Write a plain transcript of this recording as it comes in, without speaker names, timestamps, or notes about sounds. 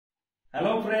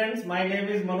Hello friends, my name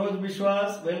is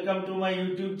Biswas. Welcome to my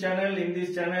YouTube channel. In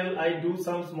this channel, I do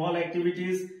some small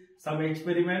activities, some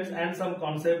experiments and some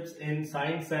concepts in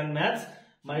science and maths.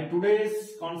 My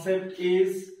today's concept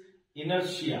is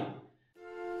inertia.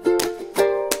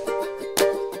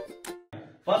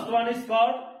 First one is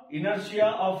called inertia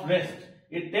of rest.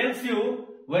 It tells you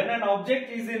when an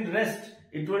object is in rest,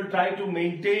 it will try to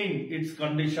maintain its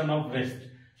condition of rest.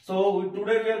 So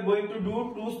today we are going to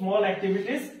do two small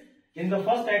activities. In the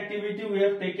first activity, we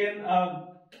have taken a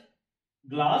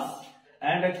glass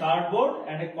and a cardboard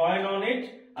and a coin on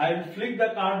it. I will flick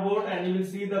the cardboard and you will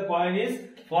see the coin is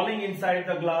falling inside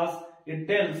the glass. It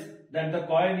tells that the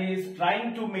coin is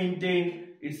trying to maintain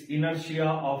its inertia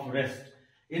of rest.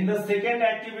 In the second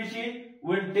activity,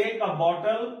 we will take a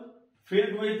bottle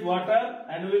filled with water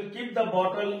and we will keep the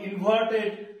bottle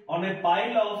inverted on a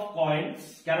pile of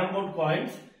coins, carom board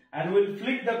coins, and we will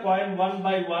flick the coin one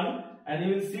by one. And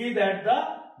you will see that the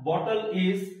bottle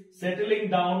is settling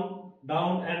down,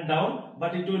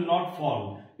 but it will not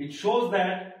fall. It shows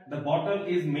that the bottle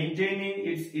is maintaining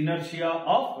its inertia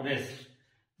of rest.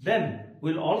 Then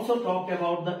we will also talk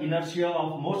about the inertia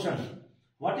of motion.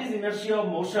 What is inertia of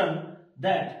motion?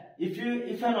 That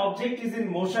if an object is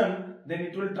in motion, then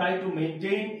it will try to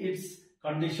maintain its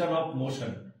condition of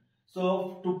motion.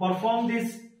 So to perform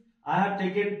this, I have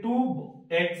taken two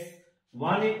eggs.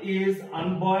 One is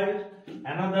unboiled,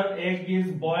 another egg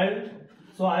is boiled.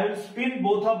 So I will spin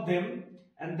both of them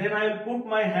and then I will put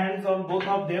my hands on both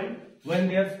of them when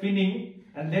they are spinning,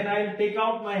 and then I will take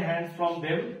out my hands from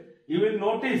them. You will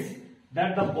notice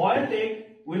that the boiled egg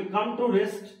will come to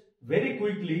rest very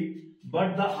quickly,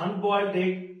 but the unboiled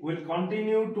egg will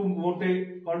continue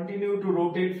to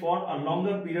rotate for a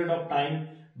longer period of time,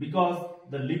 because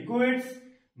the liquids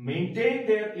maintain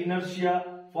their inertia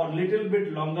for a little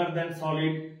bit longer than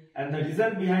solid, and the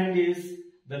reason behind is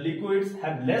the liquids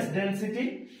have less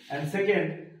density, and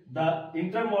second, the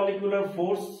intermolecular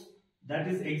force that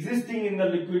is existing in the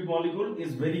liquid molecule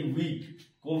is very weak,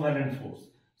 covalent force.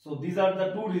 So these are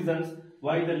the two reasons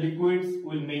why the liquids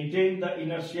will maintain the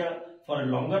inertia for a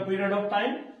longer period of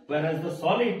time, whereas the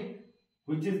solid,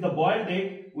 which is the boiled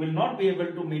egg, will not be able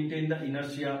to maintain the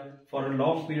inertia for a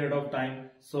long period of time.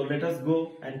 So let us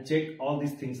go and check all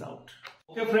these things out.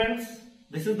 Okay friends,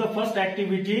 this is the first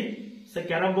activity. It's a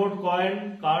carom board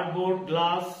coin, cardboard,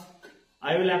 glass.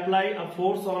 I will apply a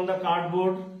force on the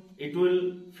cardboard. It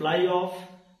will fly off,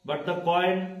 but the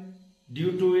coin,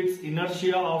 due to its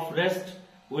inertia of rest,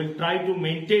 will try to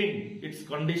maintain its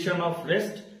condition of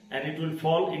rest, and it will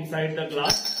fall inside the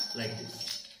glass like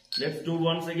this. Let's do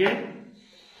once again.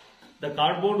 The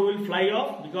cardboard will fly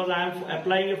off because I am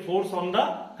applying a force on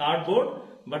the cardboard,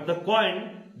 but the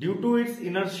coin, due to its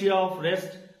inertia of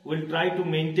rest, will try to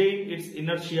maintain its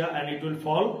inertia and it will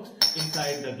fall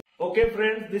inside the glass. Okay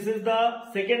friends, this is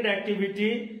the second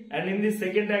activity, and in this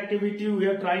second activity we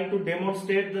are trying to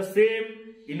demonstrate the same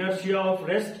inertia of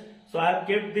rest. So I have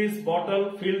kept this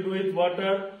bottle filled with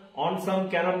water on some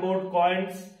carom board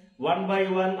coins. One by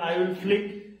one I will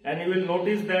flick, and you will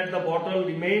notice that the bottle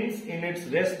remains in its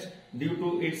rest due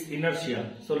to its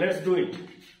inertia. So let's do it.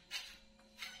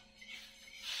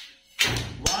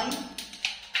 1,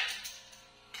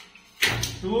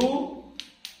 2,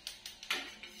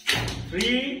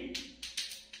 3,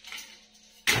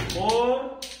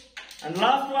 4, and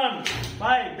last one,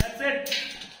 5. That's it.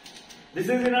 This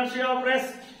is inertia of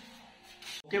rest.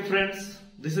 Okay friends,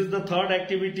 this is the third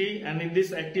activity, and in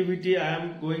this activity I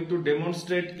am going to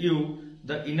demonstrate you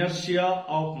the inertia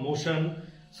of motion.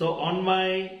 So on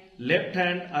my left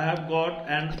hand I have got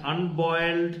an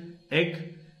unboiled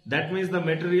egg. That means the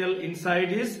material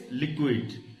inside is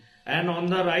liquid. And on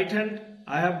the right hand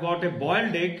I have got a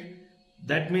boiled egg.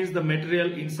 That means the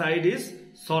material inside is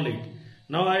solid.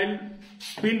 Now I will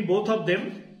spin both of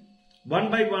them.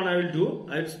 One by one I will do.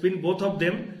 I will spin both of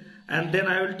them, and then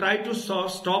I will try to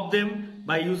stop them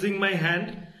by using my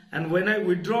hand. And when I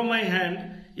withdraw my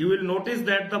hand, you will notice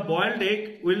that the boiled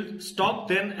egg will stop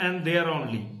then and there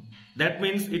only. That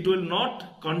means it will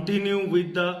not continue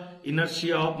with the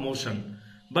inertia of motion.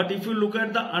 But if you look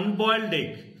at the unboiled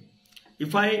egg,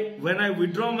 when I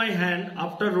withdraw my hand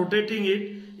after rotating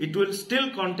it, it will still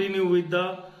continue with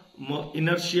the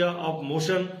inertia of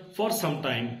motion for some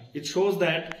time. It shows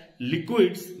that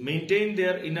liquids maintain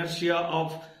their inertia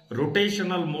of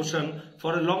rotational motion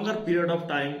for a longer period of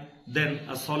time than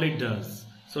a solid does.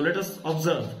 So let us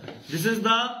observe. This is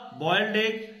the boiled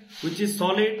egg, which is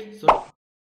solid. So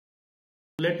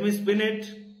let me spin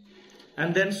it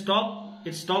and then stop.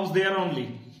 It stops there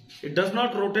only. It does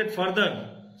not rotate further.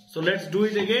 So let's do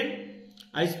it again.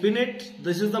 I spin it.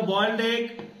 This is the boiled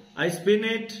egg. I spin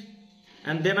it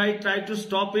and then I try to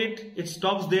stop it, it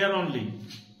stops there only.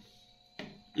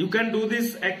 You can do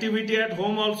this activity at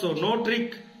home also, no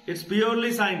trick, it's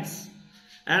purely science.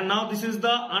 And now this is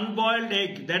the unboiled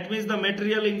egg, that means the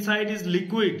material inside is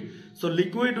liquid. So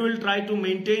liquid will try to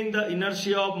maintain the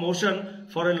inertia of motion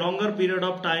for a longer period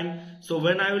of time. So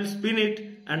when I will spin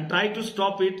it and try to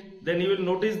stop it, then you will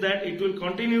notice that it will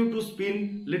continue to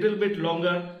spin little bit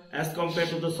longer as compared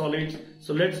to the solids.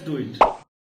 So let's do it.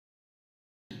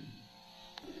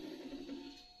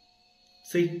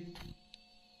 See,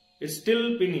 it's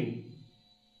still spinning.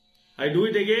 I do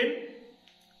it again.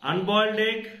 Unboiled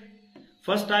egg.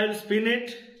 First I will spin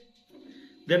it,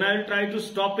 then I will try to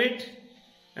stop it,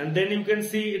 and then you can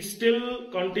see it's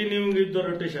still continuing with the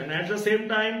rotation. At the same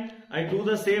time, I do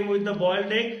the same with the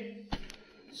boiled egg.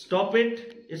 Stop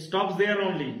it, it stops there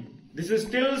only. This is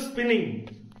still spinning.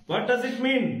 What does it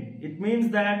mean? It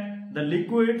means that the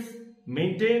liquids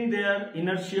maintain their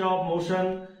inertia of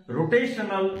motion,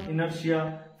 rotational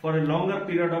inertia, for a longer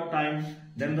period of time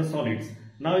than the solids.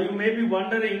 Now you may be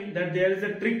wondering that there is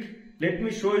a trick. Let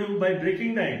me show you by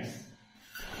breaking the eggs.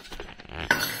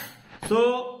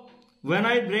 So when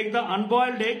I break the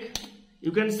unboiled egg,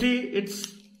 you can see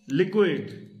it's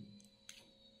liquid.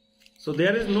 So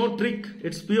there is no trick,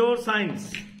 it's pure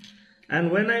science.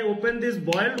 And when I open this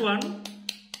boiled one,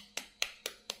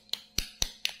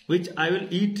 which I will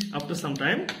eat after some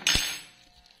time,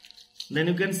 then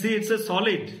you can see it's a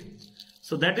solid.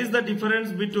 So that is the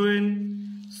difference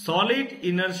between solid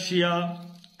inertia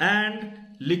and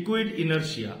liquid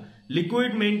inertia.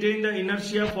 Liquid maintain the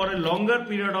inertia for a longer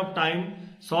period of time.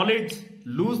 Solids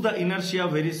lose the inertia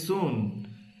very soon.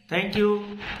 Thank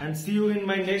you and see you in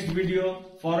my next video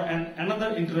for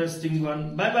another interesting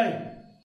one. Bye bye.